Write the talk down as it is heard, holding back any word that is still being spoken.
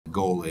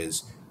goal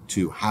is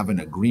to have an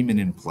agreement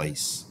in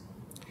place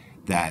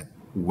that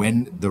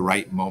when the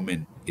right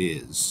moment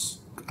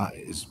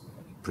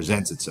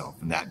presents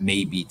itself, and that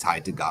may be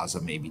tied to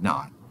Gaza, maybe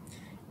not,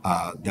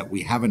 that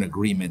we have an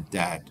agreement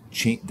that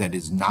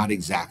is not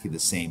exactly the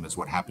same as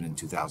what happened in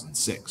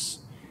 2006.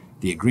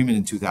 The agreement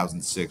in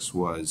 2006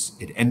 was,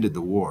 it ended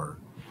the war,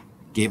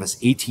 gave us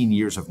 18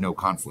 years of no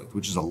conflict,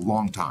 which is a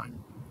long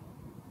time,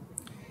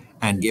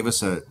 and gave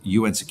us a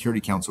UN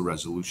Security Council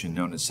resolution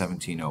known as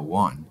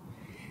 1701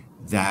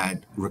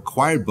 that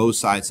required both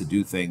sides to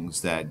do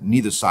things that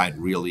neither side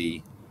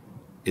really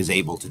is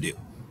able to do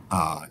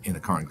in the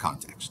current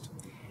context,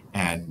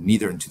 and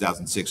neither in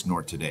 2006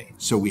 nor today.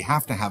 So we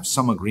have to have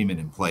some agreement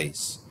in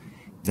place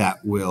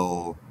that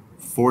will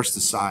force the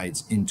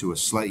sides into a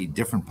slightly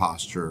different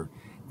posture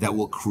that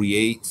will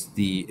create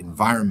the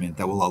environment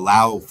that will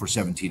allow for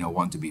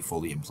 1701 to be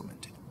fully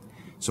implemented.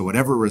 So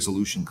whatever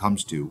resolution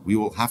comes to, we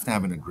will have to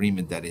have an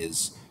agreement that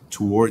is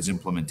towards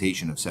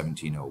implementation of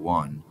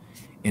 1701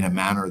 in a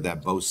manner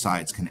that both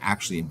sides can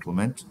actually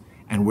implement,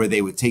 and where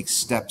they would take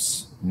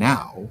steps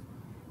now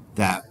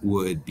that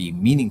would be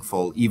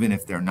meaningful, even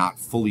if they're not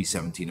fully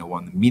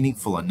 1701,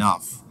 meaningful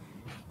enough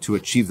to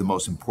achieve the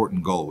most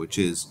important goal, which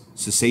is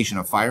cessation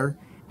of fire,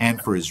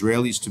 and for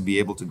Israelis to be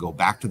able to go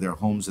back to their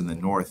homes in the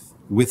north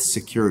with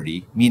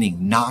security,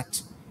 meaning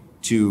not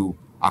to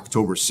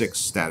October 6th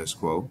status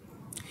quo,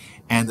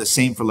 and the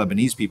same for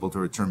Lebanese people to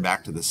return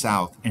back to the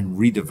south and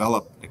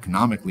redevelop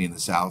economically in the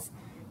south,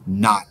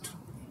 not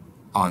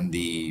on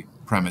the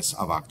premise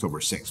of October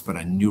 6th, but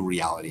a new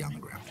reality on the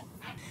ground.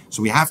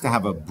 So we have to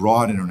have a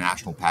broad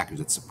international package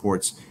that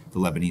supports the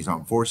Lebanese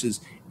armed forces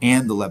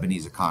and the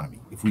Lebanese economy.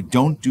 If we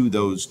don't do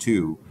those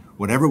two,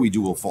 whatever we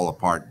do will fall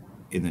apart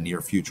in the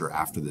near future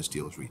after this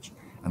deal is reached.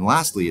 And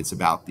lastly, it's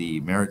about the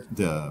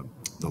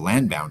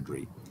land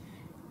boundary.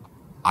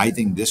 I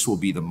think this will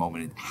be the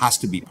moment. It has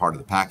to be part of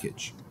the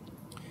package.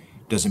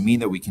 Doesn't mean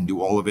that we can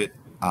do all of it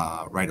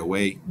right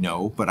away,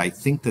 no, but I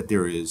think that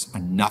there is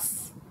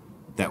enough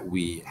that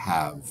we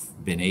have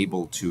been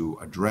able to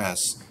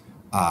address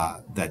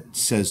that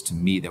says to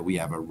me that we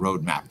have a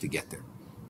roadmap to get there.